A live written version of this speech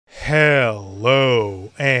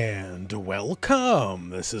Hello and welcome.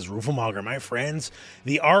 This is rooflemonger, my friends.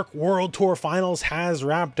 The ARC World Tour Finals has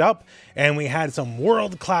wrapped up, and we had some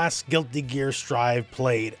world-class Guilty Gear Strive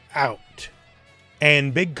played out.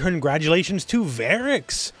 And big congratulations to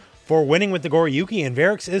Varix for winning with the Goriyuki, and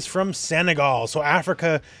Varix is from Senegal, so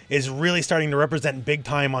Africa is really starting to represent big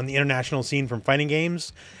time on the international scene from fighting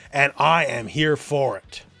games, and I am here for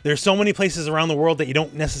it. There's so many places around the world that you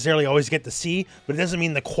don't necessarily always get to see, but it doesn't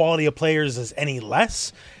mean the quality of players is any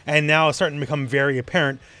less. And now it's starting to become very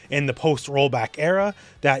apparent in the post-rollback era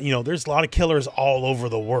that, there's a lot of killers all over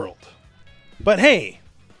the world. But hey,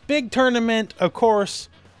 big tournament, of course,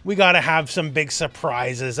 we gotta have some big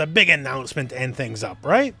surprises, a big announcement to end things up,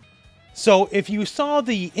 right? So if you saw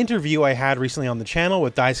the interview I had recently on the channel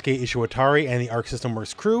with Daisuke Ishiwatari and the Arc System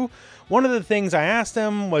Works crew, one of the things I asked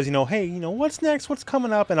them was, hey, what's next? What's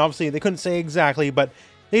coming up? And obviously they couldn't say exactly, but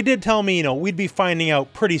they did tell me, we'd be finding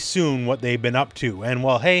out pretty soon what they've been up to. And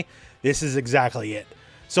well, hey, this is exactly it.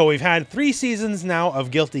 So we've had 3 seasons now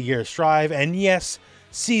of Guilty Gear Strive, and yes,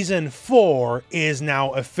 Season 4 is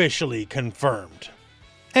now officially confirmed.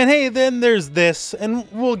 And hey, then there's this, and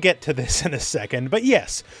we'll get to this in a second, but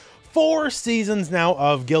yes, 4 seasons now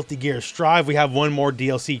of Guilty Gear Strive. We have one more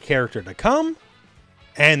DLC character to come.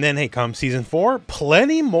 And then, hey, come Season 4,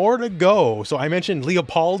 plenty more to go. So I mentioned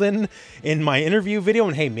Leopoldin in my interview video,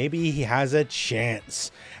 and hey, maybe he has a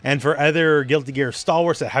chance. And for other Guilty Gear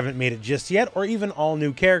stalwarts that haven't made it just yet, or even all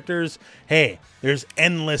new characters, hey, there's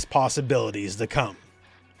endless possibilities to come.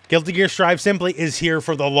 Guilty Gear Strive simply is here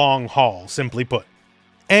for the long haul, simply put.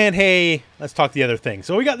 And hey, let's talk the other thing.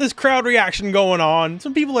 So we got this crowd reaction going on.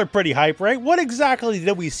 Some people are pretty hyped, right? What exactly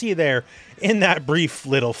did we see there in that brief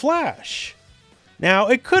little flash? Now,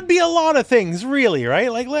 it could be a lot of things, really,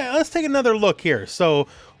 right? Like, let's take another look here. So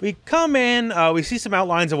we come in, we see some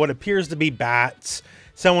outlines of what appears to be bats,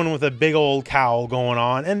 someone with a big old cowl going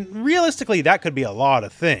on, and realistically, that could be a lot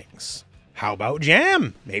of things. How about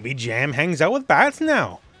Jam? Maybe Jam hangs out with bats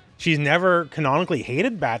now. She's never canonically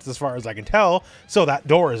hated bats as far as I can tell, so that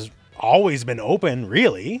door has always been open,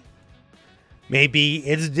 really. Maybe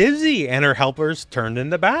it's Dizzy and her helpers turned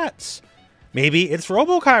into bats. Maybe it's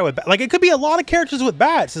Robokai with bats. Like, it could be a lot of characters with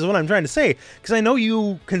bats, is what I'm trying to say. Because I know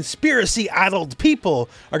you conspiracy-addled people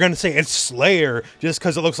are going to say it's Slayer just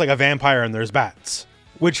because it looks like a vampire and there's bats.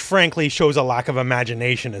 Which, frankly, shows a lack of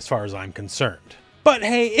imagination as far as I'm concerned. But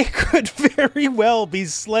hey, it could very well be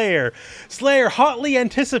Slayer. Slayer, hotly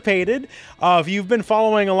anticipated. If you've been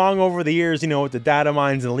following along over the years, with the data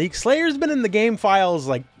mines and leaks, Slayer's been in the game files,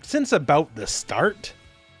 like, since about the start.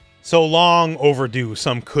 So long overdue,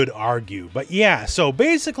 some could argue. But yeah, so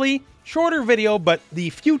basically, shorter video, but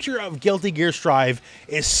the future of Guilty Gear Strive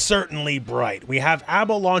is certainly bright. We have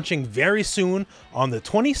ABBA launching very soon on the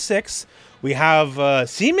 26th. We have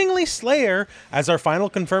seemingly Slayer as our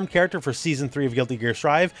final confirmed character for Season 3 of Guilty Gear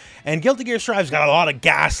Strive. And Guilty Gear Strive's got a lot of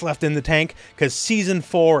gas left in the tank because Season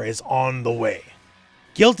 4 is on the way.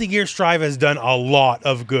 Guilty Gear Strive has done a lot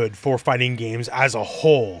of good for fighting games as a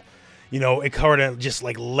whole. It kind of just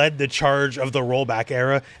like led the charge of the rollback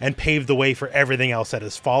era and paved the way for everything else that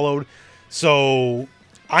has followed. So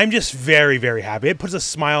I'm just very, very happy. It puts a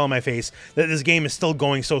smile on my face that this game is still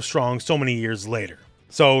going so strong so many years later.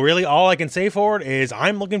 So really all I can say for it is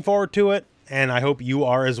I'm looking forward to it, and I hope you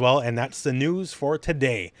are as well, and that's the news for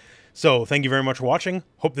today. So thank you very much for watching.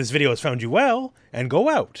 Hope this video has found you well, and go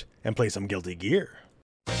out and play some Guilty Gear.